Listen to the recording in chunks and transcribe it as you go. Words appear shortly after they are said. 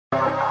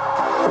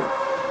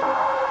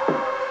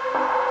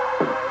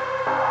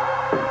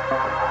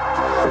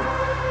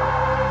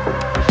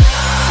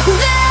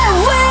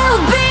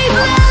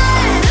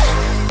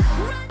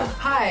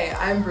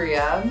I'm Brea.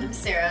 I'm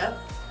Sarah.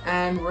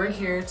 And we're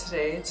here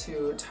today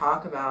to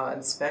talk about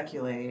and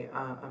speculate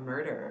a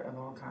murder of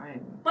all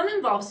kinds. One that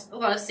involves a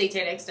lot of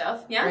satanic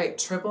stuff, yeah? Right,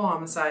 triple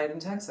homicide in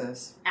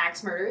Texas.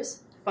 Axe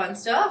murders. Fun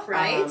stuff,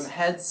 right?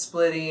 Head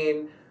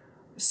splitting,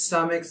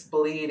 stomachs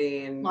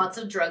bleeding. Lots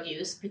of drug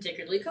use,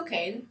 particularly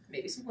cocaine,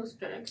 maybe some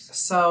hallucinogenics.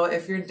 So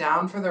if you're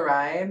down for the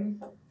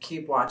ride,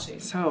 keep watching.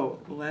 So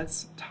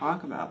let's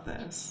talk about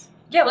this.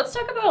 Yeah, let's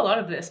talk about a lot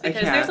of this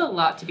because there's a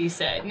lot to be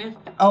said.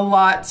 A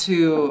lot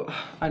to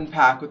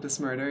unpack with this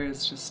murder.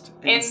 It's just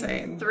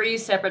insane. In 3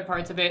 separate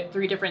parts of it,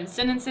 3 different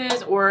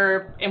sentences,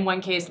 or in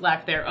one case,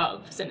 lack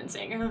thereof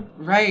sentencing.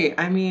 Right.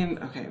 I mean,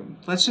 okay,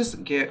 let's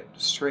just get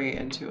straight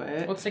into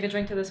it. Let's take a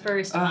drink to this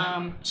first.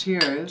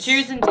 Cheers.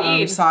 Cheers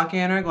indeed. Sake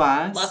in our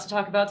glass. Lots to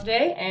talk about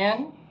today,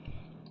 and...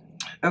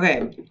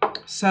 Okay,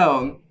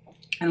 so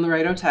in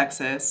Laredo,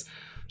 Texas,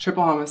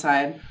 triple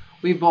homicide.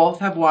 We both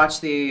have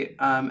watched the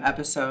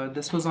episode.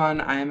 This was on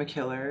I Am a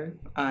Killer,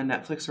 a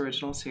Netflix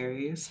original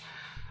series.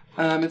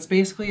 It's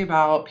basically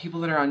about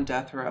people that are on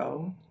death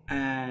row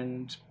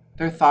and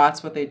their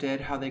thoughts, what they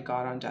did, how they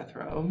got on death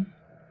row.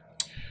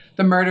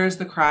 The murders,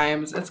 the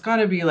crimes. It's got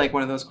to be like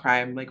one of those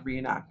crime like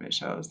reenactment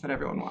shows that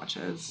everyone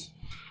watches.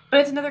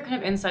 But it's another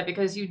kind of insight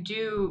because you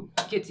do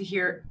get to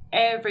hear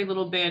every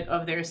little bit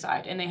of their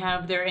side, and they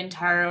have their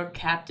entire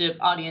captive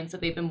audience that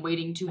they've been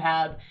waiting to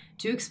have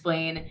to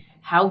explain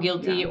how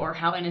guilty or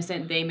how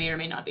innocent they may or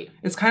may not be.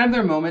 It's kind of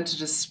their moment to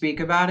just speak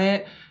about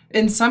it.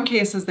 In some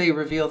cases, they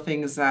reveal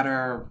things that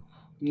are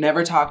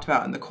never talked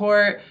about in the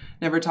court,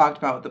 never talked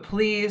about with the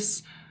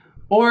police,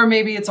 or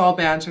maybe it's all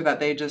banter that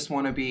they just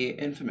want to be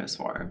infamous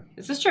for.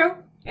 This is true.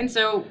 And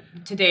so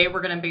today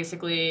we're going to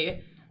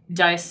basically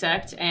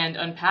dissect and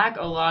unpack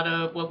a lot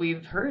of what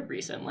we've heard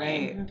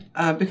recently.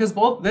 Right. Because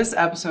this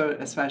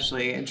episode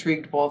especially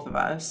intrigued both of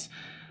us.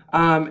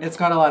 It's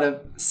got a lot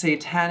of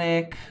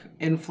satanic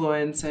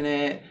influence in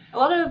it. A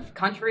lot of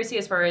controversy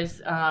as far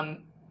as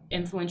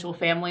influential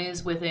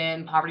families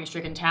within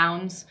poverty-stricken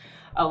towns.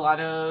 A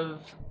lot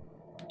of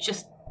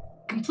just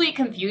complete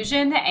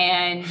confusion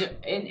and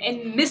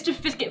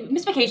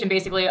mystification,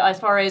 basically, as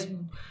far as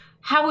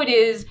how it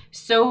is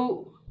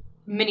so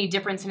many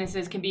different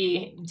sentences can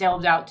be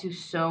delved out to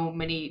so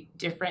many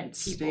different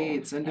people.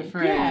 States and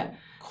different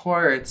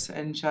courts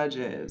and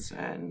judges,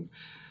 and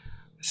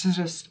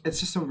it's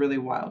just a really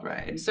wild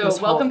ride. So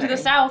welcome to the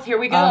South. Here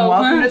we go.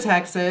 Welcome to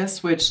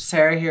Texas, which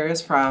Sarah here is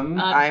from.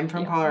 I'm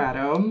from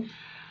Colorado.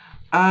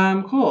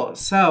 Cool.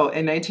 So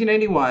in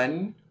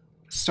 1991,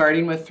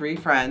 starting with 3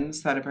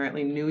 friends that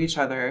apparently knew each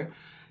other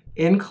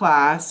in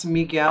class,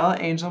 Miguel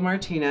Angel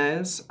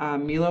Martinez,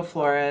 Milo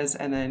Flores,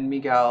 and then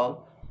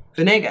Miguel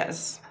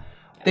Venegas.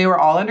 They were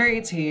all under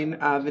 18,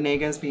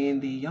 Venegas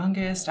being the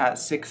youngest at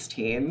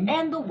 16.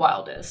 And the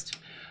wildest.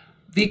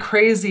 The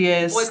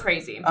craziest. Boy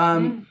crazy.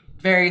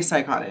 Very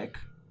psychotic,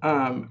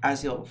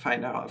 as you'll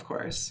find out, of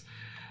course.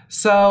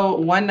 So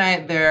one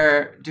night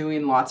they're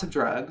doing lots of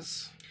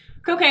drugs.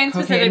 Cocaine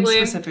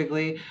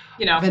specifically.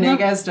 You know.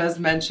 Venegas does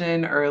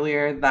mention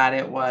earlier that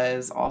it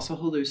was also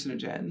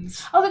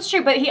hallucinogens. Oh, that's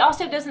true. But he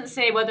also doesn't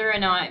say whether or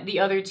not the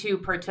other 2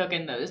 partook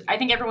in those. I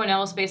think everyone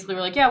else basically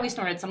were like, yeah, we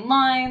snorted some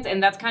lines.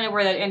 And that's kind of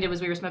where that ended,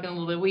 was we were smoking a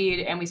little bit of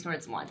weed and we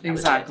snorted some lines.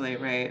 Exactly,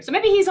 right. So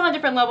maybe he's on a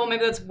different level.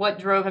 Maybe that's what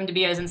drove him to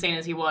be as insane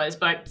as he was.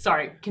 But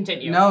sorry,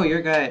 continue. No,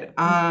 you're good.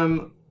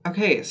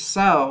 Okay,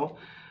 so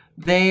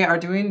they are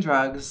doing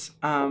drugs.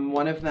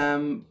 One of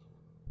them,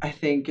 I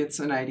think,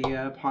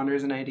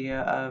 ponders an idea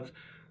of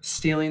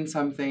stealing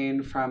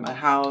something from a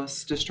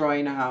house,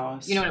 destroying a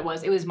house. You know what it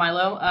was? It was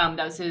Milo.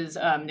 That was his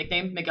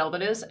nickname, Miguel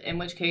that is, in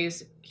which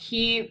case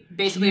he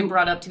basically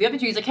brought up to the other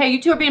 2, he's like, hey,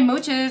 you 2 are being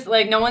mooches,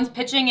 like no one's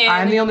pitching in.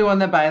 I'm the only one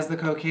that buys the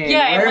cocaine.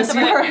 Yeah, and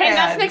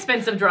that's an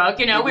expensive drug,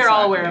 you know, we're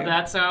all aware of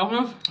that,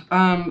 so.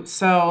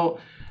 So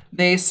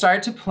they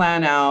start to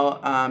plan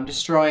out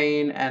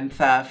destroying and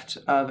theft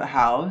of a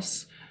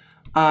house.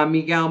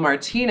 Miguel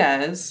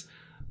Martinez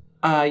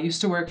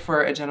used to work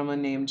for a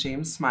gentleman named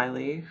James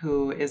Smiley,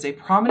 who is a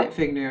prominent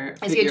figure.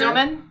 Is he a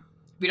gentleman?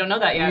 We don't know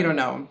that yet. We don't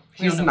know.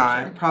 He's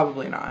not. Sure.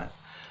 Probably not.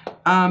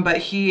 But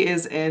he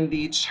is in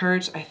the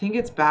church. I think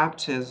it's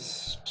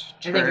Baptist church.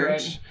 I think you're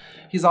right.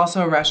 He's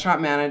also a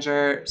restaurant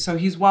manager. So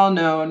he's well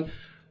known,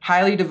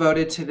 highly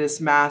devoted to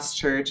this mass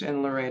church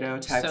in Laredo,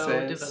 Texas.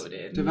 So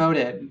devoted.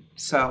 Devoted.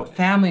 So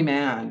family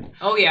man.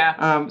 Oh,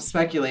 yeah.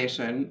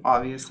 Speculation,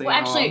 obviously. Well,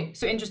 actually,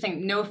 so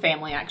interesting. No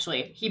family,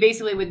 actually. He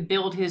basically would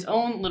build his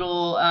own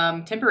little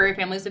temporary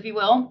families, if you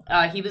will.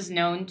 He was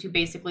known to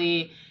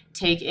basically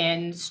take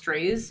in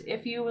strays,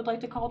 if you would like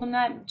to call them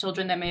that.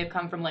 Children that may have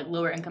come from like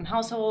lower income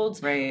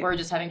households. Right. Or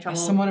just having trouble.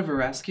 Somewhat of a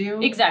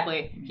rescue.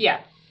 Exactly. Yeah.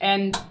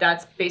 And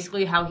that's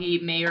basically how he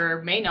may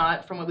or may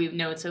not, from what we've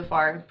known so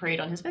far, preyed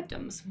on his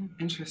victims.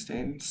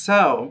 Interesting.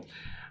 So,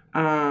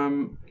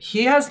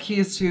 he has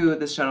keys to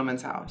this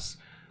gentleman's house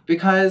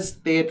because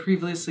they had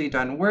previously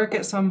done work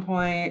at some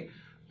point.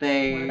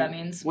 Whatever that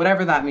means.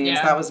 Whatever that means.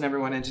 Yeah. That was never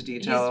went into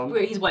detail.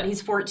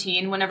 He's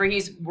 14 whenever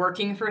he's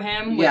working for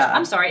him. Which, Yeah.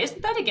 I'm sorry,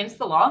 isn't that against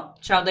the law?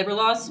 Child labor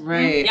laws?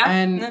 Right. Yeah.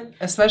 And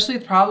especially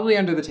probably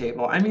under the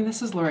table. I mean,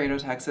 this is Laredo,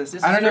 Texas.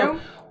 This I don't is know.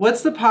 true.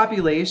 What's the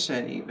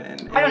population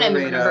even? I don't in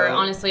even remember. Laredo?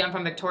 Honestly, I'm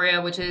from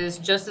Victoria, which is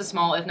just as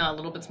small, if not a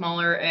little bit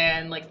smaller,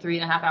 and like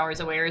 3.5 hours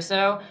away or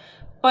so.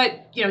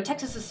 But, you know,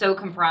 Texas is so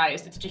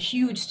comprised. It's such a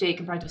huge state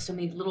comprised of so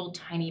many little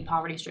tiny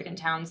poverty-stricken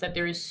towns that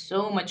there is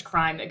so much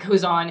crime that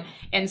goes on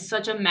in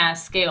such a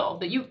mass scale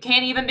that you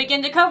can't even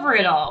begin to cover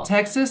it all.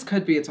 Texas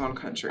could be its own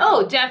country.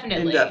 Oh,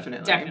 definitely.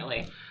 Indefinitely.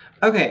 Definitely.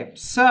 Okay,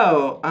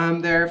 so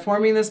they're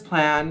forming this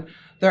plan.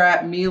 They're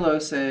at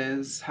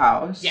Milos's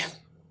house. Yeah.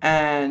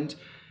 And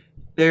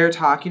they're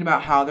talking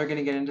about how they're going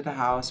to get into the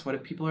house. What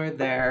if people are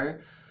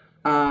there?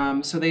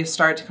 So they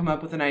start to come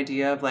up with an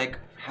idea of like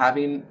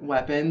having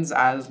weapons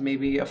as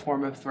maybe a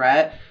form of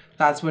threat.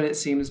 That's what it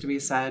seems to be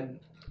said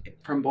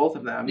from both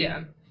of them.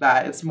 Yeah.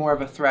 That it's more of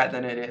a threat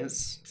than it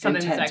is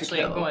Something intent that's to actually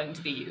kill. going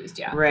to be used,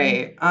 yeah.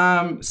 Right.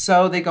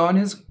 So they go in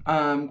his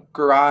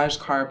garage,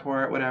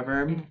 carport,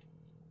 whatever.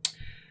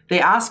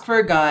 They ask for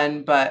a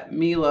gun, but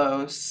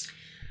Milos,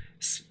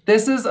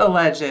 this is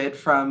alleged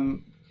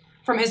from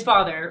his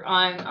father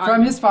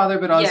from his father,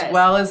 but as Yes.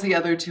 well as the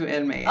other two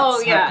inmates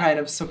Oh, yeah. have kind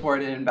of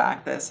supported and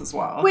backed this as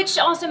well. Which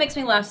also makes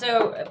me laugh.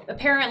 So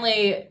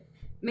apparently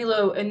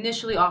Milo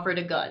initially offered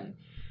a gun.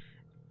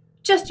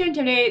 Just to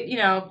intimidate, you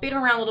know, beat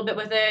him around a little bit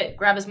with it,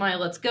 grab his money,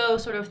 let's go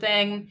sort of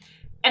thing.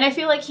 And I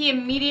feel like he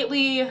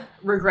immediately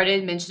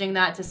regretted mentioning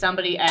that to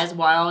somebody as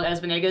wild as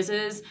Venegas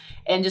is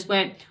and just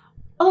went,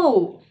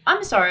 oh,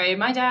 I'm sorry,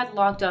 my dad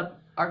locked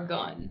up our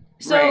gun.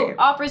 So Right.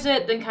 offers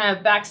it, then kind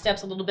of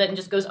backsteps a little bit and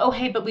just goes, oh,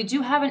 hey, but we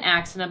do have an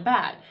axe and a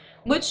bat.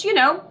 Which, you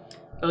know,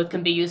 both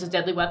can be used as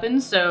deadly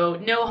weapons,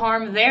 so no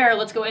harm there.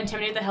 Let's go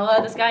intimidate the hell out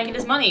of this guy and get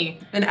his money.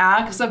 An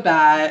axe, a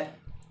bat,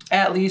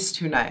 at least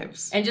 2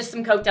 knives. And just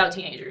some coked out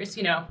teenagers,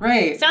 you know.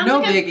 Right. Sounds no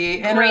like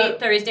biggie. a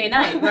great Thursday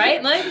night,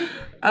 right?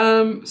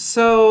 Like,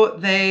 So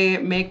they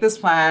make this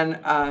plan.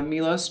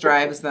 Milos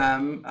drives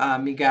them,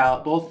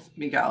 both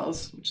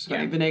Miguels, which is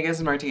funny, Venegas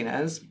and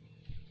Martinez.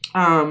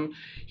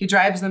 He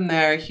drives them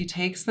there. He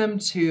takes them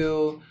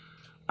to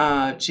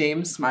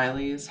James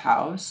Smiley's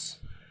house.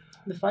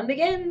 the fun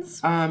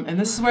begins. And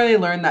this is where they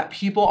learn that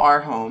people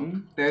are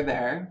home. They're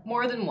there.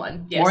 More than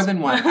one, yes. More than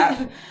one.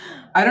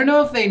 I don't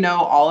know if they know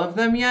all of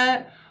them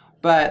yet,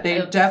 but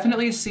they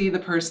definitely see the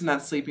person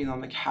that's sleeping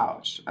on the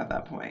couch at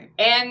that point.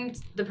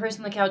 And the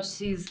person on the couch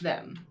sees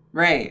them.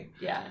 Right.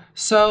 Yeah.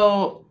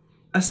 So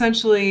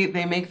essentially,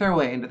 they make their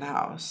way into the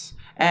house.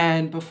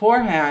 And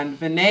beforehand,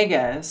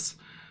 Venegas,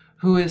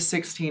 who is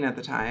 16 at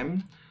the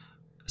time,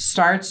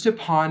 starts to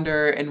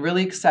ponder and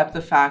really accept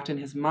the fact in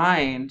his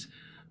mind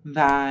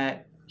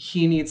that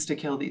he needs to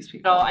kill these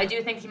people. So I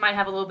do think he might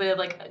have a little bit of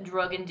like a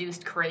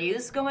drug-induced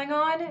craze going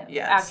on.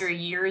 Yes. After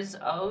years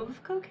of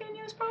cocaine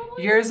use,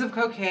 probably. Years of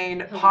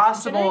cocaine,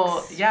 possible.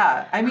 Hallucinogenics?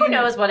 Yeah. I mean, Who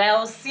knows what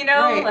else, you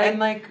know? Right.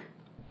 And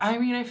I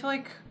mean, I feel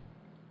like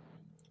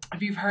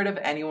if you've heard of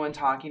anyone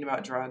talking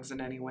about drugs in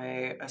any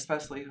way,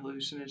 especially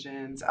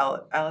hallucinogens,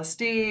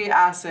 LSD,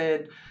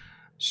 acid,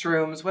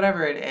 shrooms,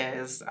 whatever it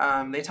is,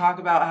 they talk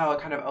about how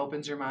it kind of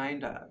opens your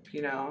mind up,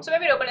 you know? So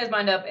maybe it opened his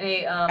mind up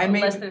in a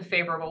less than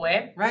favorable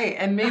way. Right.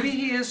 And maybe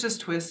he is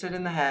just twisted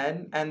in the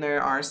head, and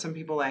there are some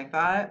people like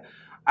that.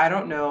 I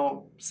don't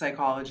know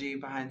psychology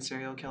behind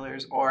serial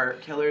killers or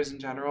killers in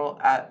general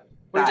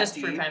We're just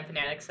true crime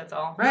fanatics, that's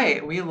all.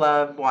 Right. We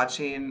love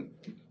watching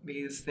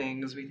these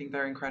things. We think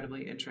they're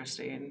incredibly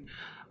interesting.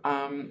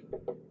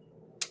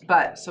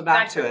 But so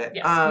back to it.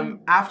 Yes.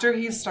 After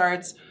he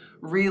starts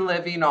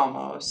reliving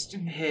almost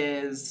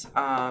his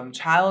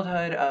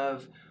childhood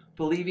of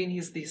believing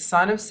he's the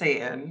son of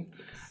Satan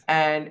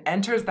and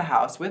enters the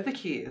house with the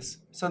keys.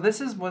 So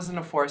this wasn't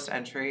a forced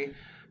entry.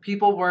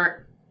 People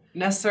weren't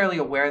necessarily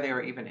aware they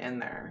were even in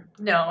there.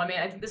 No, I mean,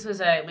 I think this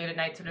was a late at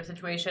night sort of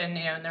situation,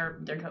 you know, and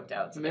they're coked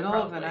out. So Middle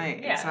of the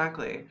night, yeah.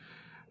 exactly.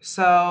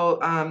 So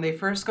they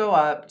first go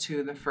up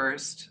to the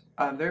first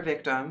of their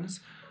victims,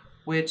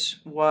 which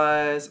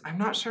was, I'm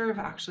not sure of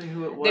actually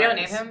who it was. They don't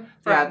name him?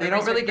 Yeah, they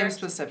don't really give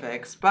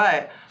specifics,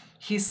 but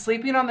he's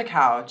sleeping on the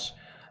couch,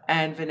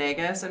 and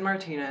Venegas and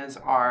Martinez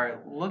are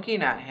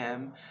looking at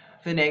him.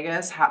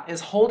 Venegas is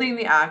holding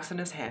the axe in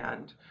his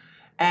hand,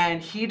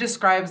 and he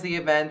describes the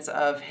events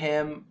of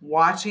him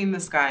watching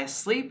this guy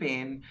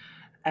sleeping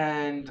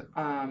and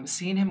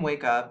seeing him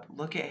wake up,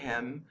 look at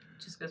him,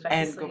 Just goes back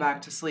and go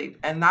back to sleep.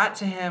 And that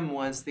to him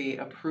was the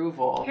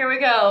approval Here we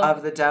go.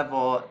 of the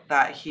devil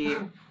that he,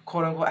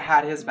 quote unquote,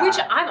 had his back. Which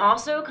I'm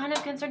also kind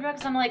of concerned about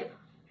because I'm like,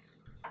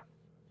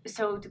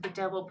 so did the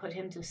devil put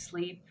him to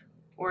sleep?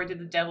 Or did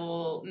the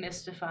devil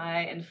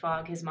mystify and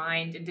fog his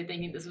mind? And did they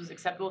think this was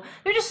acceptable?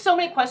 There are just so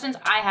many questions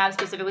I have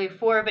specifically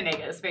for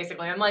Venegas,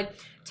 basically. I'm like,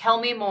 tell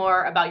me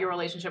more about your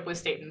relationship with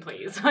Satan,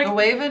 please. Like, the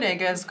way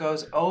Venegas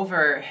goes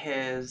over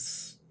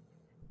his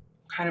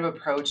kind of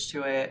approach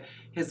to it,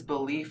 his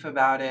belief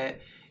about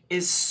it,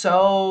 is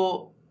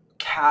so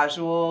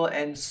casual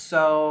and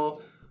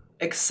so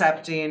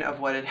accepting of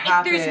what had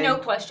happened. There's no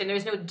question.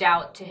 There's no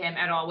doubt to him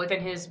at all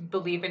within his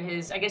belief in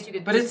his, I guess you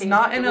could But it's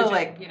not in religion, a,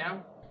 like, you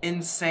know?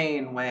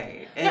 insane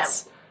way.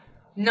 It's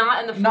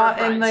not in the not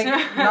forefront. in,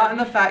 like, not in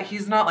the fact,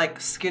 he's not, like,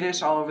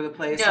 skittish all over the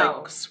place, like,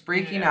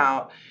 freaking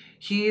out.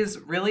 He's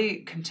really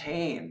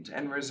contained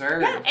and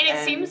reserved. Yeah, and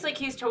it seems like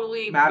he's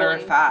totally matter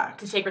of fact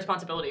to take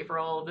responsibility for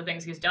all of the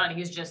things he's done.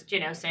 He's just,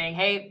 saying,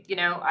 hey,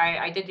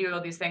 I did do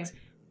all these things,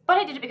 but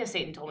I did it because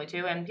Satan told me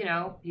to, and,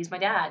 he's my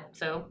dad,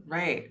 so.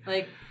 Right.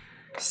 Like.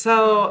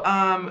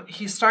 So,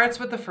 he starts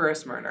with the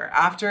first murder.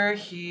 After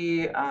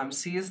he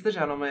sees the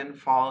gentleman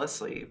fall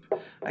asleep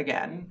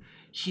again,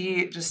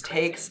 he just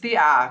takes the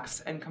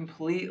axe and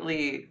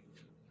completely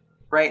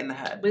right in the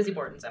head. Lizzie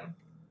Borden's him.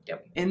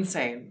 Yep.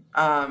 Insane.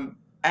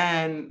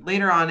 And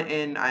later on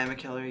in I Am a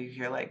Killer, you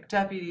hear like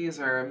deputies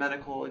or a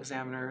medical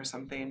examiner or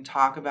something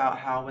talk about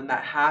how when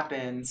that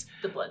happens,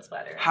 the blood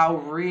splatter, how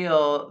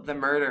real the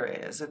murder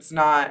is. It's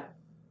not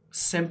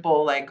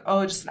simple like,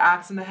 oh, just an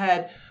axe in the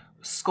head,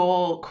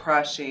 skull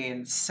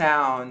crushing,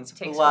 sounds,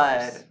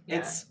 blood.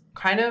 Yeah.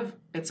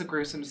 It's a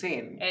gruesome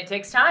scene. And it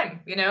takes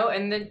time,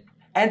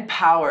 and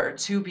power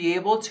to be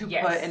able to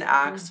put an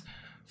axe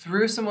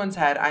through someone's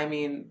head. I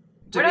mean,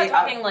 we're not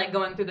talking like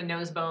going through the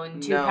nose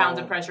bone, 2 pounds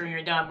of pressure and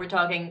you're done. We're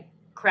talking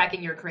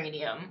cracking your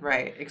cranium.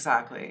 Right,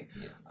 exactly.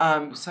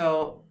 Yeah.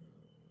 So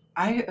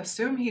I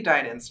assume he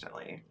died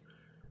instantly.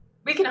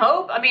 We can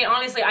hope. I mean,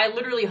 honestly, I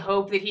literally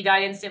hope that he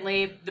died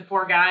instantly. The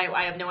poor guy,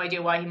 I have no idea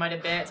why he might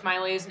have been at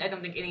Smiley's. I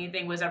don't think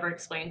anything was ever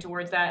explained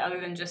towards that other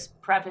than just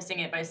prefacing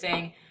it by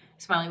saying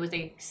Smiley was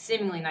a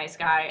seemingly nice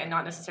guy and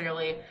not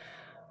necessarily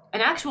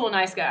an actual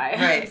nice guy.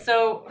 Right.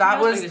 So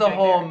that was the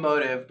whole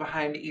motive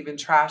behind even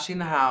trashing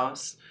the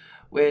house,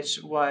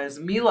 which was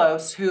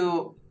Milos,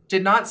 who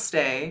did not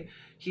stay.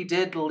 He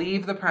did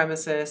leave the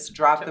premises,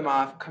 drop them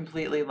off,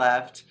 completely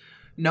left.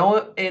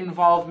 No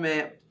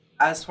involvement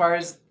as far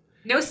as...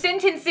 No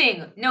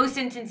sentencing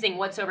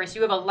whatsoever. So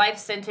you have a life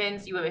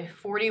sentence, you have a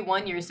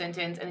 41-year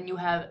sentence, and then you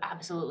have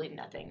absolutely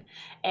nothing.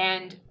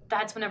 And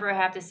that's whenever I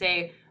have to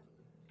say,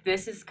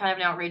 this is kind of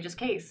an outrageous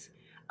case.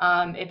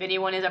 If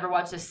anyone has ever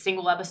watched a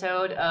single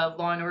episode of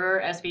Law &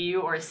 Order,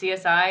 SVU, or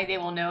CSI, they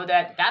will know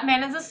that that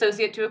man is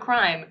associate to a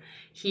crime.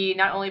 He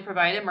not only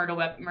provided a murder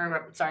weapon,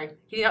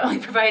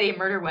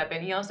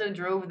 he also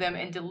drove them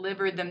and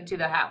delivered them to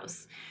the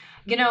house.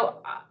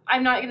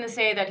 I'm not going to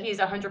say that he's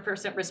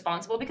 100%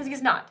 responsible because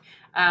he's not.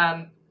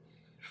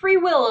 Free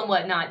will and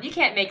whatnot. You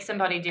can't make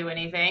somebody do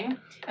anything.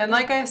 And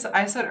like I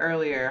said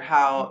earlier,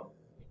 how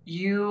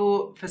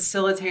you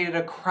facilitated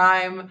a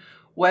crime,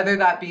 whether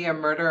that be a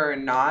murder or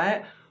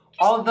not.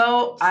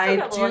 Although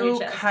I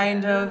do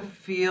kind of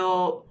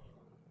feel...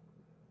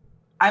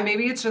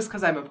 maybe it's just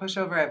because I'm a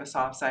pushover, I have a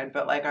soft side,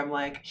 but like I'm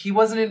like, he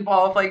wasn't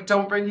involved, like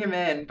don't bring him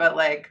in, but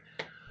like...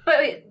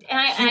 I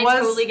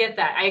totally get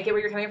that. I get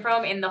where you're coming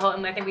from, and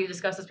I think we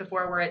discussed this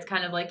before, where it's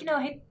kind of like,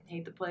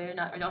 hate the player,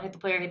 or don't hate the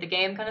player, hate the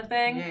game kind of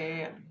thing.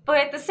 Yeah. But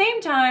at the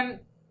same time,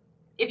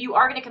 if you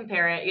are going to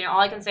compare it, all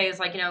I can say is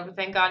like,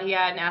 thank God he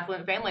had an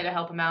affluent family to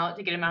help him out,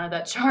 to get him out of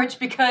that charge,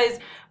 because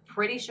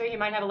pretty sure he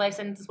might have a life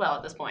sentence as well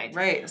at this point.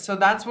 Right. So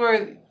that's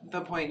where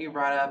the point you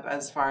brought up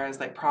as far as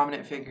like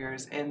prominent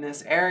figures in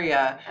this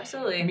area.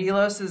 Absolutely.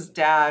 Milos's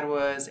dad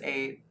was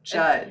a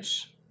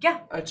judge.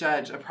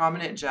 A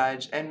prominent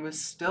judge, and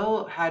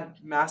still had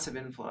massive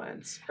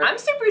influence. I'm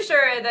super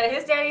sure that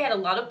his daddy had a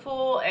lot of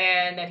pull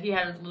and that he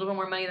had a little bit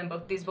more money than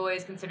both these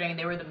boys, considering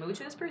they were the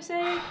mooches per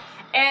se.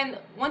 And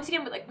once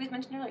again, like we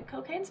mentioned earlier, like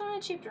cocaine's not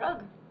a cheap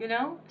drug,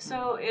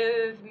 So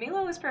if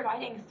Milo is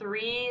providing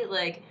 3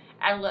 like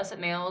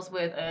adolescent males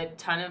with a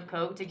ton of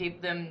coke to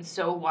keep them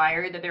so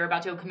wired that they're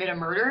about to commit a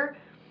murder,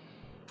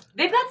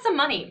 they've got some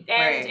money.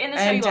 And in the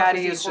show, you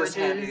Daddy also is see just horses.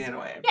 handing it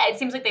away. Yeah, it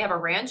seems like they have a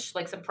ranch,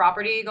 like some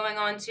property going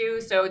on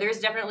too. So there's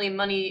definitely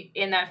money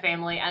in that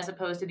family as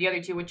opposed to the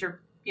other 2, which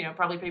are,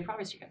 probably pretty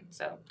poverty-stricken.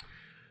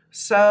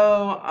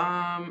 So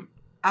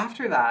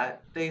after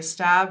that, they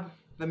stab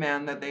the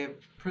man that they've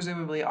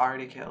presumably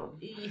already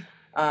killed.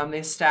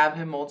 They stab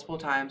him multiple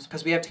times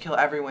because we have to kill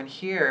everyone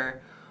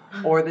here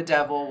or the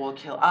devil will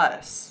kill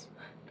us.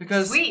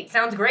 Sweet,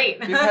 sounds great.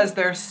 Because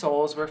their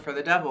souls were for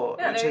the devil,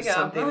 which is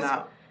something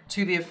that...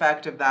 to the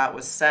effect of that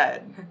was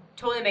said.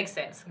 Totally makes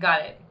sense.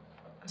 Got it.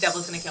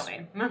 Devil's gonna kill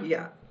me.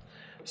 Yeah.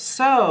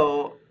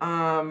 So,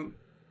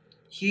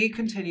 he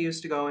continues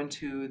to go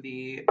into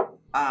the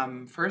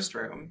first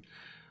room,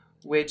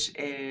 which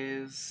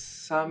is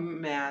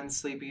some man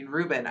sleeping.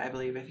 Ruben, I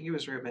believe. I think it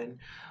was Ruben.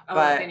 Oh,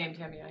 but, they named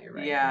him. Yeah, you're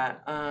right.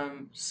 Yeah.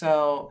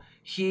 So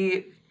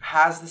he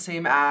has the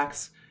same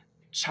axe,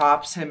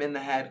 chops him in the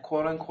head,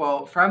 quote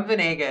unquote, from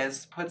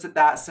Venegas. Puts it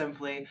that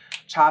simply.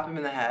 Chop him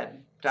in the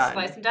head. Done.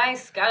 Slice and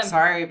dice. Got him.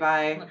 Sorry,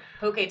 bye.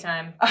 Poke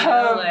time.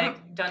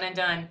 Done and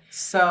done.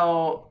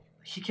 So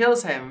he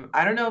kills him.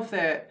 I don't know if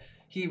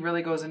he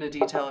really goes into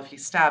detail if he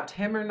stabbed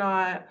him or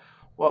not.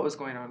 What was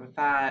going on with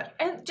that?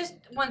 And just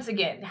once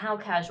again, how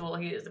casual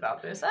he is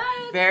about this.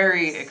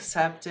 Very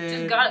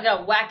accepted. Just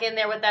got whack in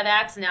there with that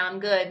axe, and now I'm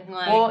good.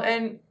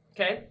 And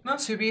Okay.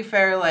 To be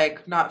fair,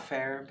 like, not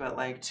fair, but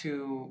like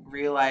to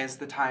realize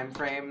the time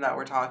frame that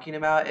we're talking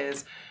about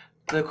is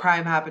the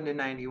crime happened in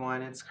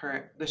 91.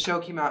 The show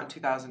came out in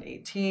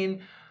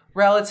 2018.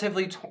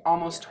 Relatively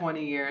almost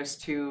 20 years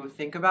to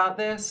think about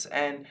this,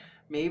 and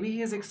maybe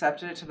he's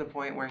accepted it to the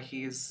point where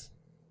he's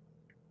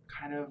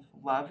kind of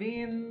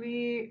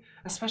loving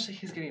especially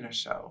he's getting a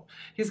show.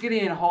 He's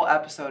getting a whole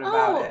episode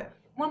about it.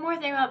 One more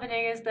thing about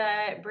Venegas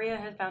that Brea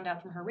had found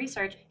out from her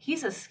research,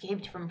 he's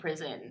escaped from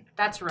prison.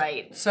 That's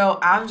right. So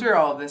after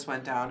all of this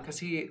went down, because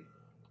he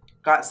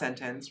got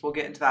sentenced, we'll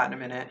get into that in a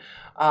minute,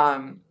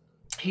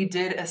 he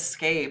did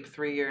escape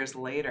 3 years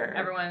later.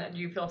 Everyone, do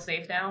you feel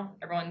safe now?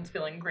 Everyone's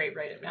feeling great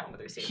right now with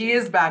their safety. He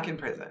is back in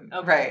prison.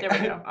 Okay, right. There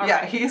we go. All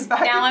yeah, right. he's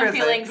back now in I'm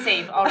prison. feeling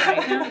safe. All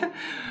right.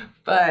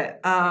 But,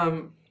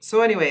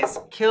 so anyways,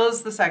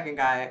 kills the second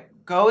guy,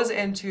 goes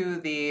into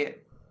the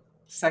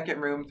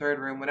second room, third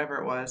room, whatever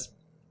it was,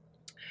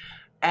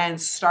 and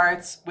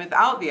starts,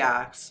 without the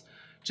axe,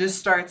 just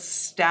starts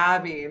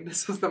stabbing.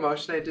 This was the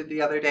motion I did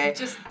the other day.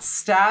 Just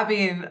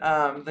stabbing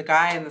the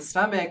guy in the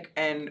stomach,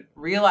 and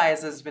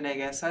realizes,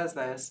 Venegas says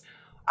this,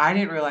 I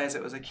didn't realize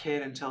it was a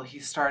kid until he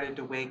started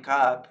to wake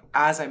up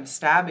as I'm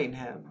stabbing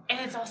him. And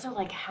it's also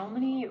like, how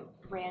many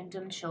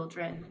random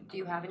children do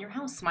you have in your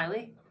house,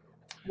 Smiley?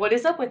 What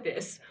is up with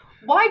this?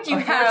 Why do you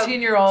have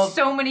 14-year-old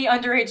so many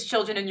underage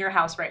children in your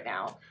house right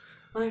now?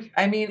 Like,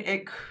 I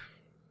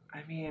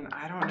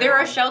don't know. There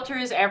are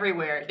shelters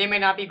everywhere. They may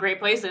not be great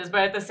places,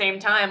 but at the same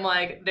time,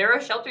 like, there are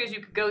shelters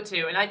you could go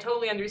to. And I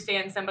totally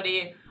understand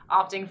somebody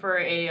opting for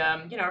a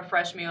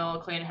fresh meal,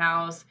 clean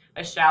house,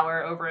 a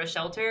shower over a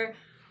shelter.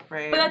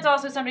 Right. But that's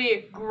also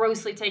somebody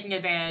grossly taking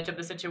advantage of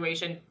the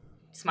situation.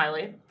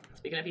 Smiley,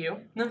 speaking of you.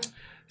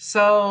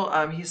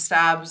 So he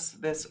stabs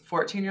this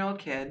 14-year-old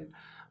kid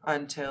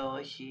until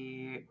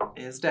he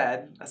is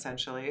dead,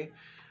 essentially.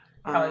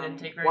 Probably didn't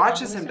take very long.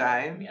 Watches him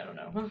die. I don't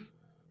know.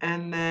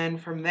 And then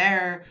from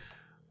there,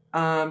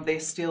 they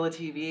steal a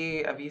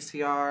TV, a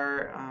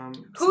VCR.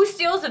 Who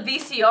steals a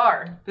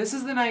VCR? This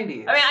is the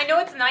 90s. I mean, I know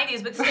it's the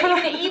 90s, but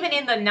even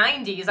in the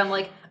 90s, I'm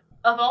like,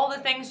 of all the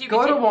things you could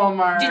go to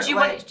Walmart. Did you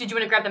want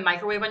to grab the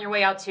microwave on your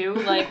way out too?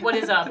 Like, what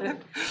is up?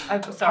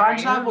 I'm sorry.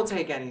 Pawn shop will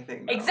take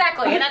anything. Though.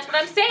 Exactly, and that's what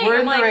I'm saying. We're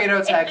in like,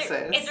 Laredo,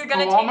 Texas. If you're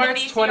gonna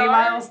Walmart's take the VCR, 20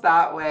 miles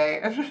that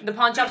way. The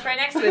pawn shop's right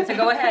next to it, so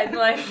go ahead.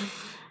 Like,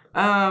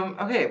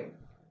 okay,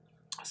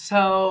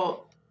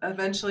 so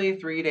eventually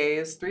 3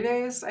 days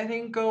I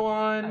think go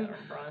on. I don't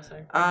remember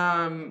honestly.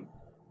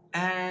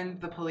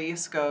 And the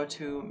police go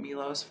to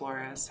Milos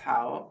Flores'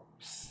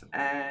 house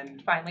and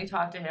finally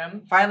talk to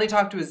him. Finally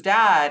talk to his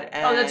dad.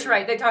 And, that's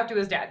right. They talk to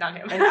his dad, not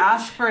him. And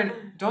ask for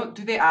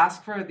do they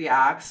ask for the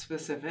axe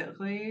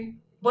specifically?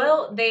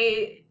 Well,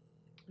 they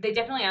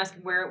definitely asked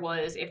where it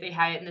was, if they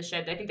had it in the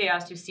shed. I think they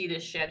asked to see the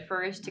shed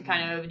first to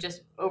kind of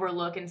just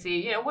overlook and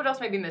see, what else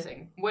might be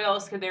missing. What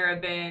else could there have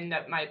been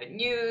that might have been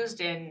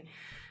used in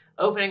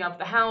opening up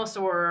the house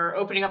or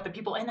opening up the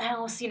people in the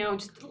house,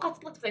 just lots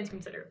of things to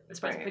consider as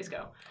far as the police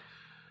go.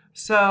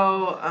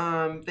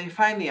 So they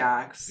find the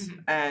axe,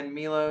 and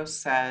Milos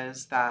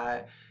says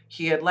that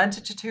he had lent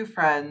it to two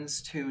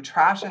friends to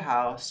trash a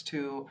house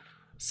to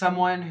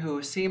someone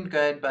who seemed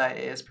good but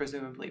is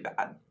presumably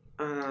bad.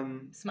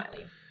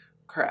 Smiley.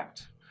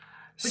 Correct.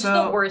 Which is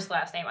the worst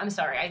last name. I'm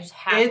sorry. I just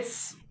have...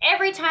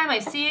 Every time I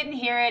see it and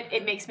hear it,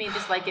 it makes me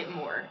dislike it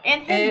more.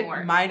 And him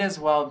more. It might as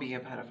well be a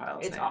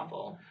pedophile's name. It's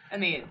awful. I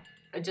mean,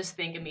 I just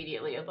think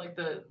immediately of, like,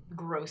 the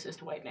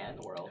grossest white man in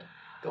the world.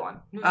 Go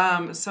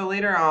on. So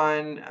later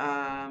on,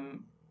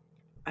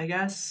 I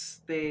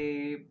guess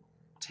they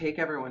take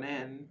everyone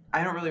in.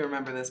 I don't really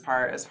remember this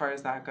part as far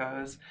as that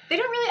goes. They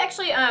don't really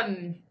actually,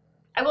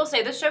 I will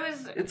say this show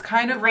is it's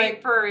kind of great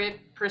like, for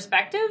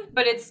perspective,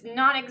 but it's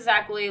not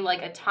exactly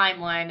like a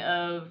timeline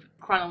of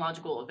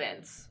chronological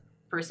events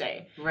per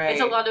se. Right.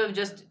 It's a lot of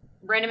just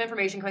random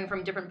information coming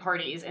from different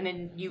parties, and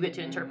then you get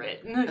to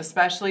interpret it.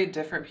 Especially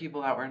different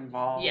people that were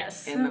involved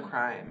yes. in the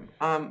crime.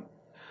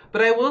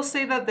 But I will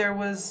say that there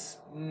was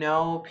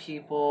no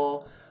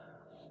people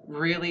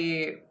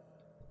really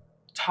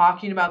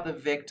talking about the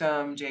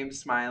victim, James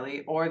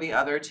Smiley, or the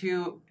other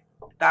two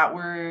that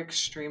were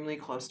extremely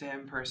close to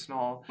him,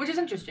 personal. Which is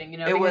interesting,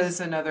 It was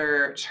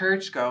another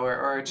churchgoer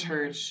or a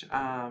church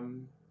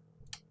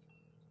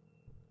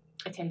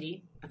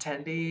attendee.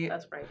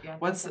 That's right, yeah.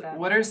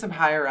 What are some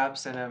higher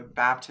ups in a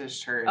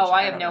Baptist church? Oh,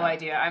 I have no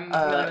idea. I'm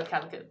familiar with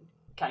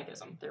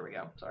catechism. There we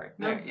go. Sorry.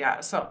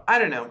 Yeah, so I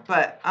don't know.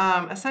 But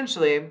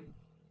essentially,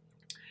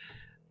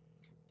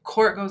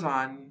 court goes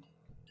on,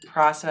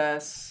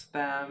 process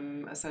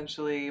them.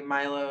 Essentially,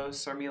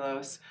 Milos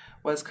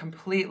was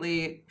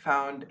completely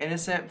found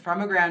innocent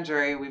from a grand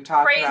jury. We've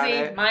talked about it.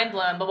 Crazy, mind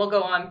blown, but we'll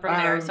go on from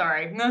there.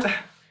 Sorry.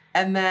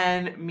 And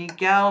then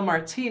Miguel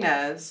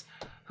Martinez,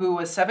 who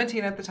was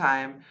 17 at the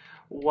time,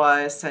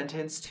 was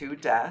sentenced to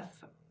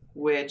death,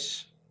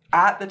 which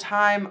at the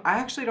time, I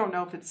actually don't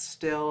know if it's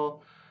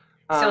still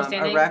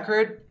a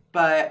record,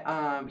 but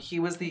he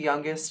was the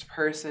youngest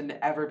person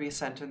to ever be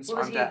sentenced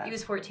on death. He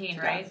was 14,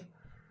 right?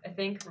 I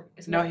think.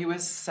 No, he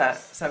was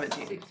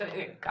 17.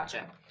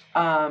 Gotcha.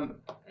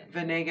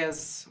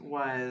 Venegas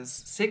was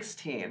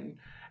 16.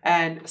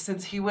 And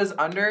since he was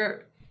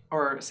under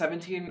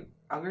 17...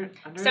 Under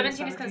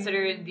 17 is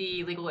considered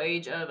the legal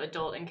age of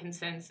adult and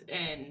consent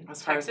in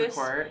as far Texas. As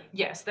the court.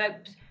 Yes,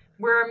 that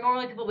where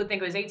normally people would think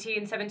it was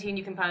 18, 17,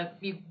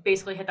 you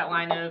basically hit that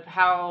line of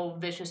how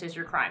vicious is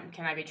your crime.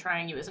 Can I be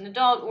trying you as an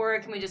adult, or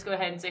can we just go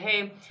ahead and say,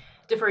 hey,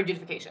 deferred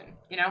adjudication,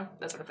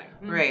 that sort of thing.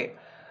 Mm-hmm. Right.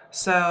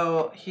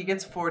 So he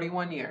gets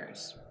 41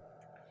 years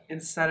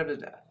instead of a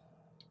death.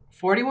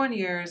 41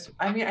 years.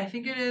 I mean, I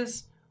think it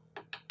is.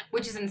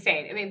 Which is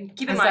insane. I mean,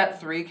 keep in mind. Is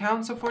that 3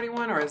 counts of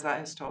 41, or is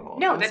that his total?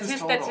 No, that's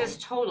his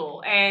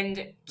total.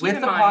 And with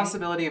the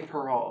possibility of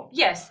parole.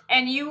 Yes,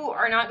 and you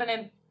are not going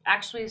to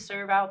actually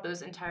serve out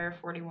those entire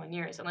 41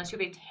 years unless you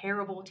have a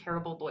terrible,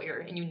 terrible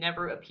lawyer and you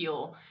never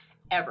appeal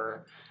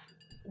ever.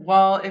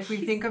 Well, if we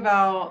think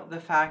about the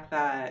fact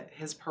that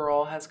his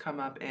parole has come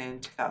up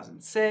in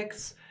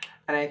 2006,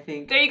 and I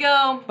think... There you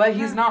go. But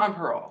he's not on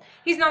parole.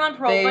 He's not on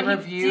parole, but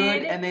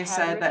reviewed, and they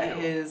said that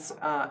his...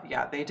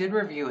 they did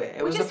review it.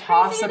 It was a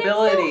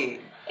possibility.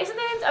 Isn't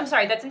that... I'm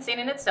sorry, that's insane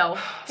in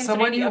itself.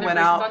 Someone who went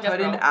out,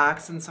 put an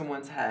axe in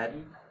someone's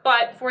head.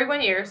 But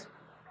 41 years,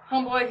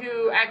 homeboy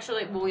who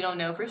actually... Well, we don't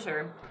know for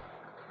sure,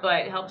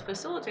 but helped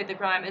facilitate the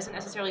crime isn't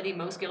necessarily the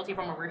most guilty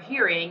from what we're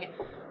hearing.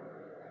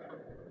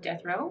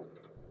 Death row?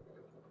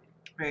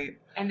 Right.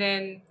 And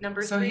then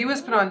number 3... So he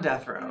was put on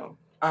death row.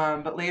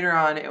 But later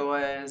on, it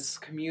was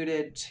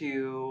commuted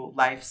to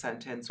life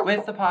sentence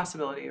with the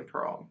possibility of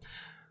parole,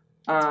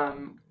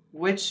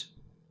 which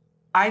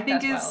I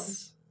think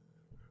is,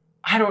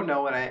 I don't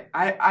know what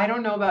I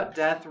don't know about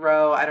death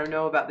row. I don't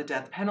know about the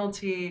death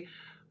penalty.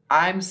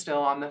 I'm still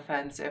on the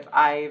fence if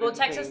I even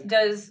Texas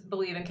does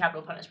believe in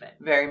capital punishment.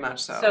 Very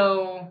much so.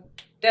 So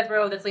death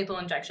row, that's lethal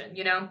injection,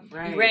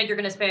 Right. Granted, you're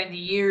going to spend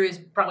years,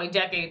 probably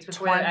decades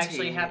before that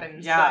actually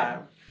happens. Yeah.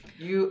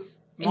 You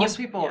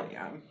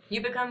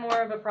become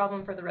more of a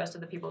problem for the rest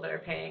of the people that are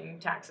paying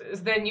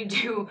taxes than you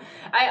do.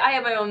 I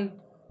have my own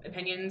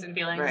opinions and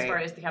feelings as far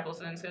as the capital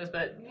sentence goes,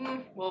 but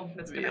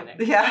that's a different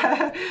thing.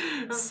 Yeah.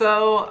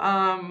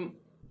 So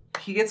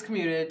he gets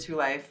commuted to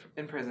life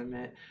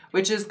imprisonment,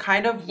 which is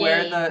kind of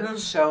where the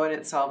show in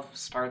itself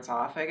starts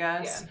off, I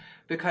guess. Yeah.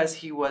 Because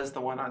he was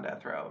the one on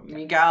death row.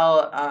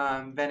 Miguel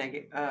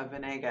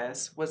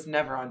Venegas was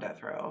never on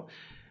death row.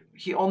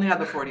 He only had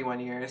the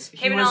 41 years.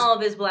 Him and all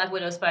of his Black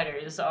Widow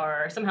spiders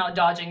are somehow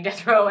dodging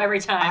death row every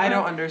time. I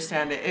don't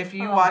understand it. If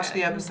you watch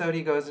the episode,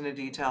 he goes into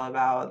detail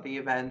about the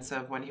events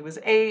of when he was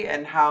 8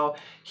 and how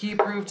he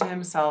proved to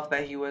himself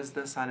that he was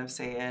the son of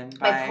Satan.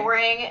 By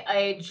pouring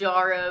a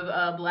jar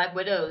of Black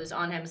Widows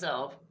on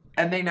himself.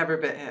 And they never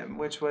bit him,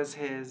 which was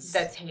his...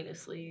 That's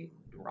heinously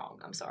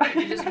wrong. I'm sorry.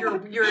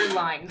 You're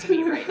lying to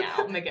me right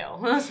now,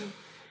 Miguel.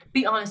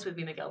 Be honest with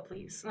me, Miguel,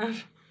 please.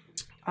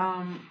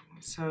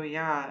 So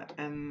yeah,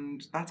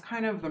 and that's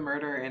kind of the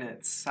murder in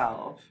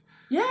itself.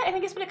 Yeah, and I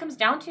guess what it comes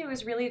down to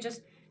is really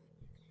just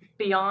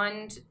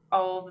beyond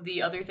all of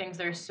the other things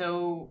that are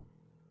so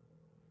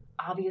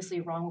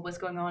obviously wrong with what's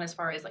going on as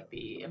far as like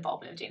the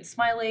involvement of James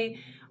Smiley,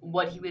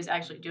 what he was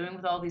actually doing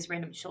with all these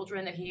random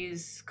children that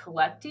he's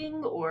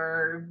collecting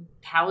or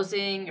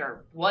housing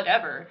or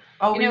whatever.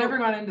 Oh, we never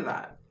got into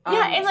that.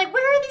 Yeah, and like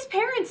where are these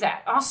parents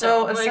at?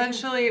 Also, so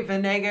essentially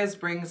Venegas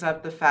brings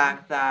up the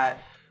fact that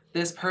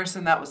this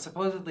person that was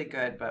supposedly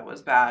good but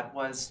was bad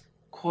was,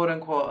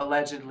 quote-unquote,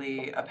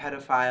 allegedly a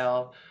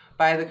pedophile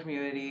by the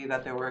community,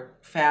 that there were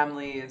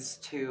families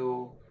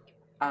to...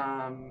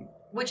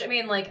 Which, I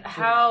mean, like,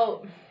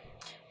 how...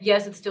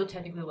 Yes, it's still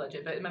technically alleged,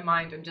 but in my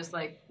mind, I'm just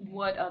like,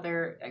 what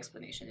other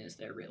explanation is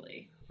there,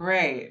 really?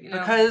 Right,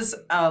 because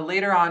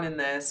later on in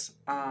this,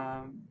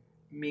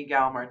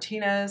 Miguel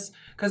Martinez,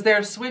 because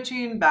they're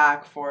switching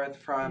back forth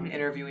from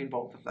interviewing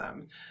both of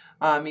them,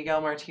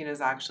 Miguel Martinez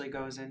actually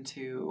goes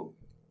into...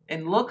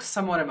 and looks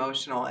somewhat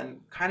emotional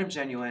and kind of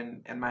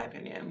genuine, in my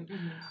opinion,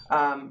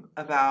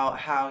 about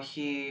how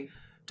he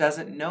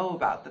doesn't know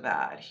about the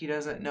bad. He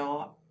doesn't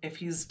know if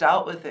he's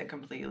dealt with it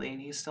completely, and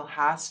he still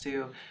has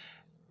to.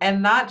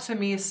 And that, to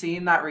me,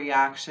 seeing that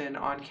reaction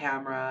on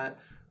camera,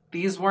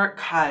 these weren't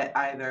cut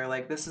either.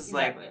 Like, this is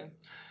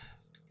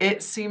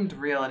it seemed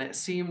real, and it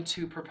seemed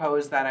to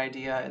propose that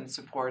idea and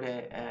support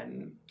it.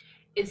 And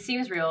it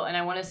seems real, and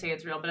I want to say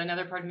it's real, but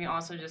another part of me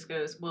also just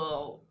goes,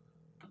 well...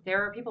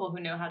 There are people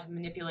who know how to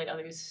manipulate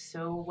others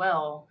so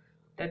well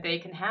that they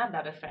can have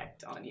that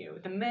effect on you.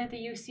 The minute that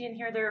you see and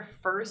hear their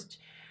first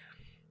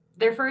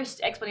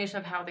explanation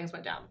of how things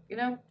went down,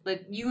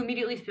 like you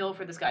immediately feel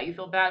for this guy. You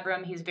feel bad for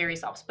him. He's very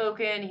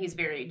soft-spoken. He's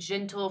very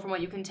gentle from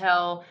what you can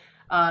tell.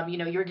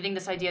 You're getting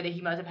this idea that he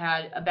must have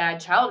had a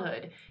bad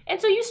childhood. And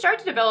so you start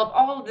to develop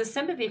all of this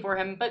sympathy for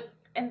him, but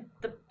in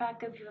the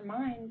back of your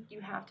mind, you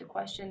have to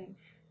question,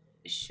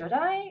 should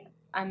I?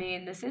 I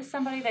mean, this is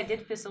somebody that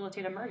did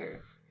facilitate a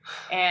murder.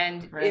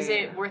 And is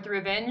it worth the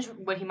revenge,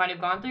 what he might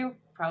have gone through?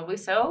 Probably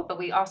so, but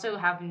we also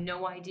have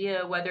no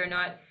idea whether or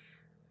not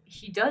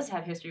he does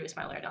have history with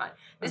Smiley or not.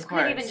 This could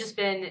have even just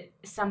been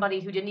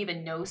somebody who didn't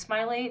even know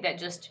Smiley that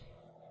just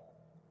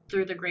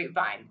through the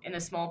grapevine in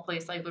a small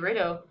place like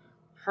Laredo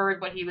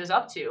heard what he was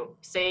up to.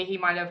 Say he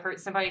might have hurt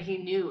somebody he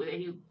knew that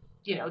he,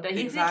 that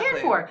he cared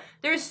for.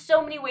 There's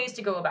so many ways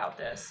to go about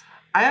this.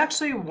 I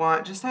actually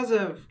want, just as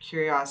a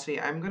curiosity,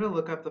 I'm going to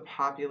look up the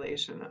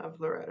population of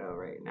Loretto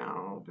right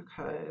now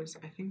because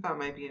I think that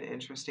might be an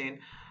interesting.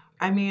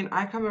 I mean,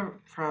 I come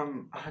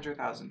from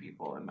 100,000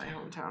 people in my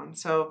hometown,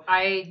 so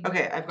I've got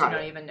it. Do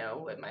not even know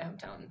what my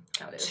hometown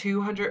count is.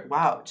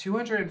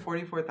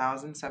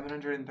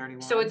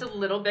 244,731. So it's a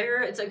little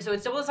bigger. It's like, so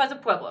it's double the size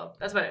of Pueblo.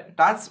 That's what it.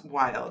 That's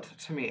wild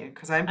to me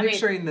because I'm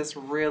picturing this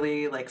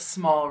really like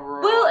small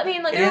rural. Well, I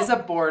mean, like it is a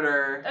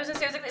border. I was gonna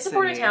say it's city. a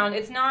border town.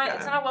 It's not. Yeah.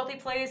 It's not a wealthy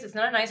place. It's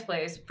not a nice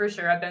place for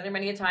sure. I've been there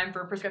many a time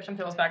for prescription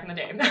pills back in the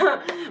day.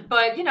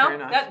 But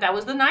that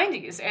was the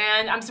 90s,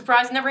 and I'm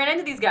surprised I never ran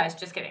into these guys.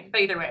 Just kidding.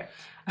 But either way.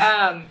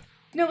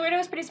 Laredo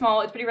is pretty small.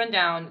 It's pretty run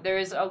down.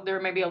 There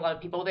may be a lot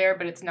of people there,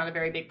 but it's not a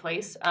very big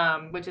place,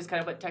 which is kind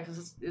of what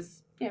Texas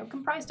is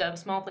comprised of.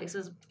 Small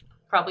places,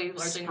 probably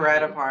largely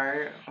spread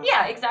apart.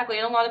 Yeah, exactly,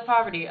 and a lot of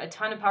poverty, a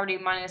ton of poverty,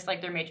 minus like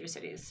their major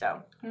cities.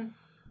 So,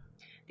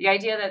 the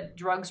idea that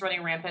drugs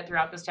running rampant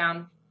throughout this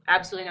town,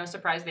 absolutely no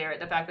surprise there.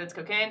 The fact that it's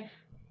cocaine,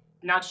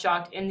 not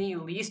shocked in the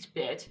least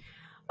bit.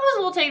 I was a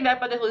little taken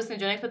back by the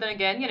hallucinogenics, but then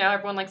again,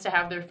 everyone likes to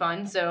have their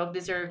fun. So if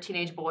these are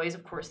teenage boys,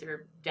 of course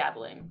they're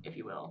dabbling, if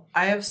you will.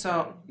 I have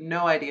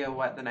no idea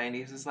what the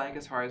 90s is like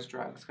as far as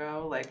drugs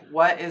go. Like,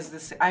 what is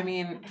this? I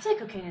mean, I feel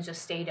like cocaine has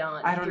just stayed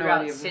on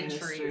throughout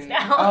centuries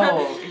now.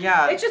 Oh,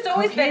 yeah. It's just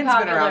always been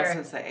popular. Cocaine's been around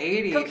since the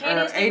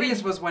 80s.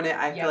 80s was when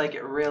I feel like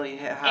it really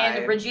hit high.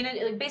 And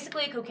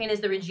basically cocaine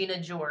is the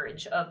Regina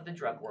George of the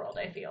drug world,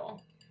 I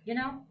feel.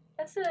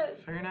 That's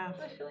fair enough.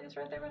 I feel like it's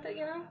right there with it,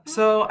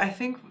 So I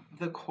think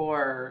the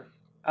core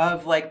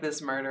of like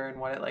this murder and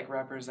what it like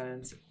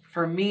represents,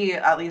 for me,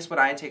 at least what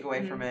I take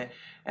away from it,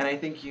 and I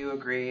think you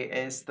agree,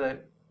 is the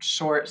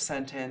short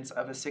sentence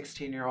of a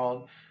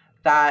 16-year-old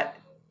that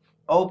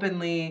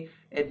openly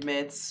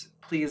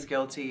pleads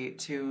guilty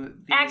to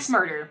these axe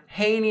murder,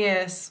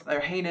 heinous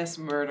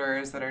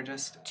murders that are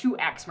just 2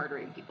 axe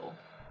murdering people.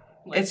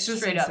 Like, it's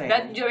just straight insane.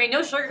 up.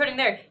 No sugarcoating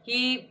there.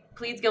 He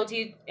pleads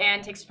guilty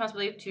and takes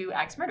responsibility to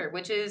axe murder,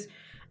 which is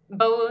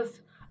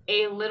both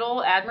a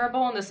little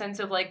admirable in the sense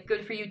of like,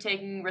 good for you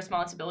taking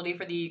responsibility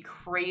for the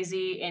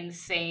crazy,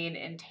 insane,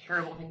 and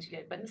terrible things you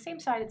did. But on the same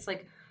side, it's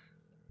like,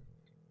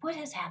 what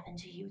has happened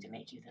to you to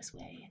make you this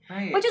way?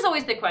 Right. Which is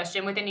always the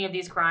question with any of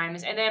these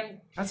crimes. And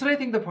then that's what I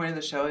think the point of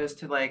the show is,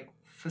 to like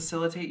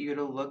facilitate you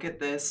to look at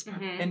this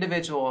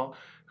individual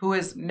who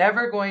is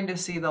never going to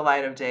see the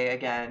light of day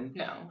again.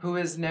 No. Who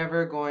is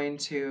never going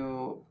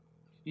to,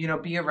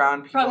 be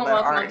around people probably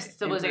that aren't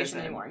civilization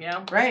anymore,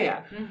 Right.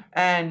 Yeah.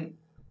 And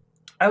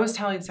I was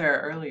telling Sarah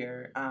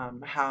earlier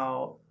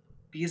how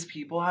these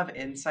people have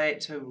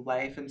insight to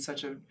life in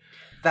such a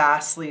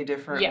vastly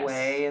different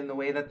way, and the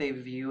way that they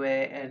view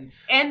it.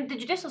 And the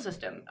judicial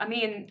system. I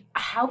mean,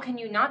 how can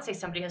you not say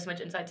somebody has so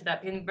much insight to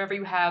that? Whenever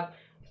you have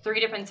 3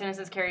 different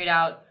sentences carried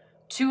out,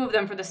 2 of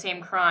them for the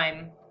same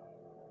crime,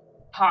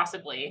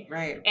 possibly.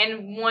 Right.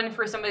 And 1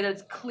 for somebody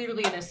that's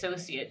clearly an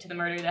associate to the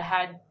murder that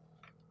had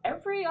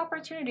every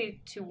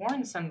opportunity to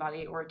warn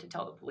somebody or to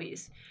tell the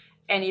police.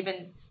 And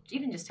even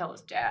just tell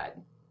his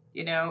dad,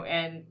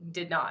 and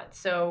did not.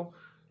 So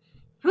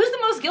who's the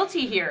most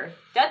guilty here?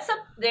 That's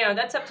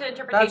up to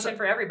interpretation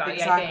for everybody,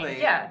 exactly. I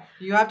think. Yeah.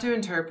 You have to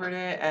interpret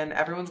it, and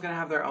everyone's going to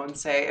have their own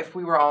say. If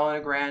we were all in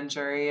a grand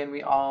jury and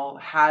we all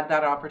had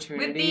that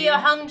opportunity, we'd be a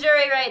hung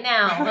jury right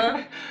now.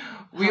 Huh?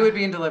 We would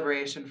be in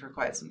deliberation for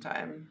quite some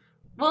time.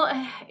 Well,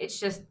 it's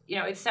just,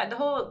 it's sad. The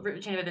whole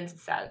chain of events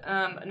is sad.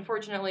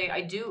 Unfortunately,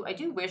 I do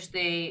wish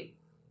they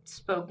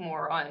spoke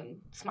more on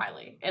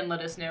Smiley and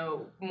let us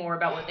know more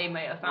about what they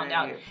may have found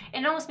out.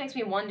 And it almost makes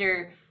me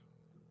wonder,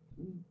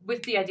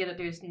 with the idea that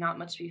there's not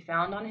much to be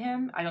found on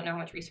him. I don't know how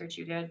much research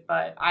you did,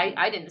 but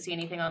I didn't see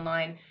anything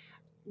online,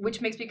 which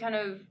makes me kind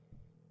of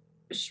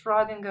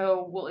shrug and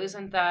go, well,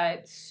 isn't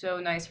that so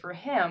nice for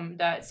him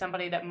that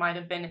somebody that might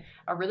have been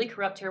a really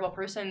corrupt, terrible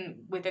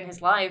person within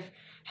his life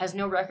has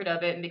no record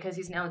of it, and because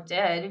he's now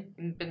dead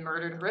and been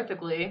murdered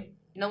horrifically,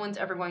 no one's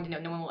ever going to know.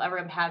 No one will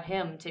ever have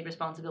him take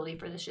responsibility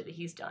for the shit that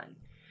he's done,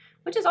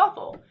 which is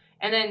awful.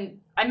 And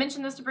then I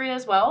mentioned this to Brea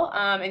as well,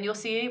 and you'll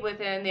see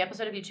within the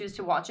episode if you choose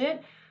to watch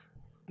it,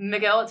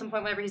 Miguel, at some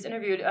point whenever he's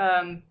interviewed,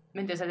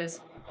 Mendez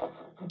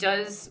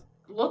does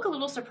look a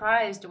little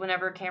surprised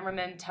whenever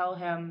cameramen tell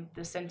him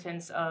the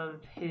sentence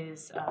of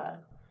his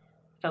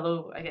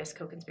fellow, I guess,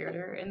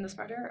 co-conspirator in this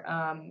murder.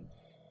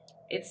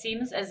 It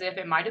seems as if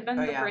it might have been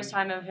the first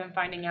time of him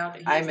finding out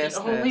that he's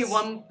the only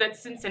one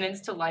that's been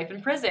sentenced to life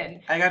in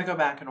prison. I gotta go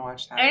back and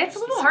watch that. And it's a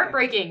little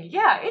heartbreaking.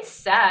 Yeah, it's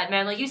sad,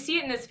 man. Like, you see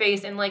it in his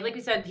face, and like we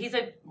said,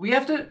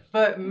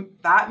 but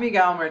that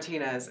Miguel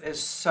Martinez is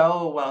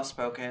so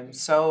well-spoken.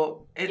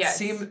 So it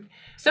seemed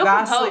so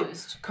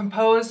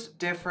composed,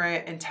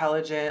 different,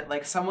 intelligent,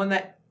 like someone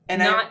that...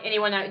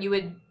 anyone that you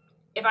would...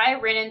 If I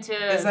ran into...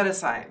 Is that a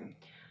sign?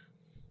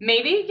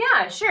 Maybe,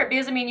 yeah, sure.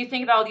 Because, I mean, you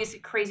think about all these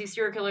crazy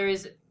serial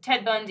killers,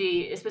 Ted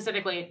Bundy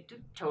specifically,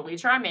 totally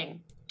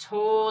charming,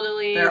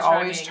 totally They're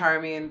charming. always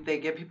charming. They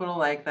get people to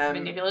like them.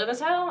 Manipulative as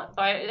hell,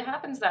 but it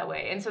happens that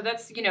way. And so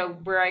that's, you know,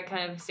 where I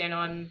kind of stand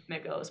on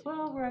Miguel as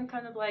well, where I'm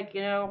kind of like,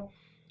 you know,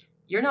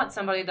 you're not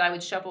somebody that I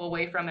would shuffle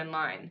away from in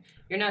line.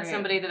 You're not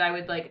somebody that I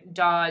would, like,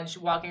 dodge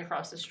walking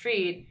across the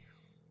street.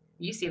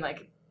 You seem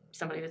like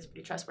somebody that's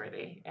pretty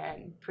trustworthy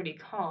and pretty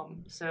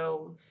calm.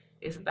 So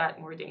isn't that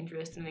more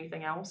dangerous than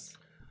anything else?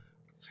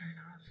 Fair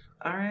enough.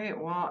 All right.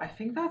 Well, I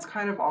think that's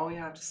kind of all we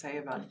have to say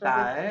about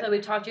that. So we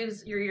talked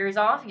your ears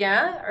off,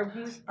 yeah?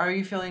 Are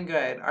you feeling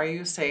good? Are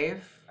you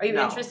safe? Are you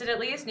interested at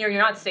least? No, you're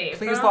not safe.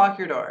 Please lock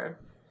your door.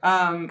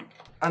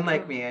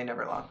 Unlike me, I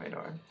never lock my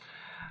door.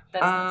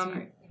 That's not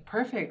smart.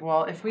 Perfect.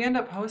 Well, if we end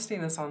up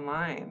posting this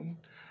online,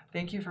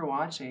 thank you for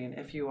watching,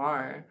 if you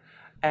are.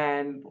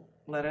 And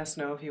let us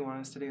know if you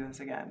want us to do this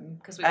again.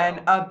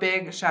 And a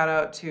big shout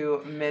out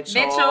to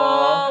Mitchell.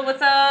 Mitchell,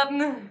 what's up?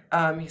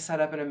 He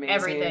set up an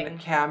amazing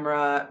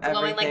camera,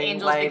 glowing like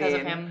angels lighting. because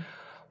of him.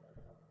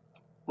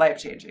 Life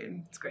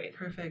changing. It's great.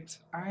 Perfect.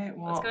 All right.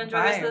 Well, let's go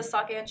enjoy this of the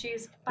sake and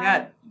cheese. Bye.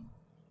 Yeah.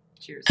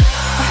 Cheers. There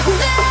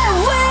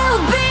will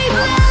be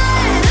blood.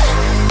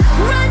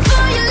 Run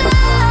for your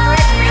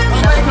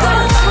life.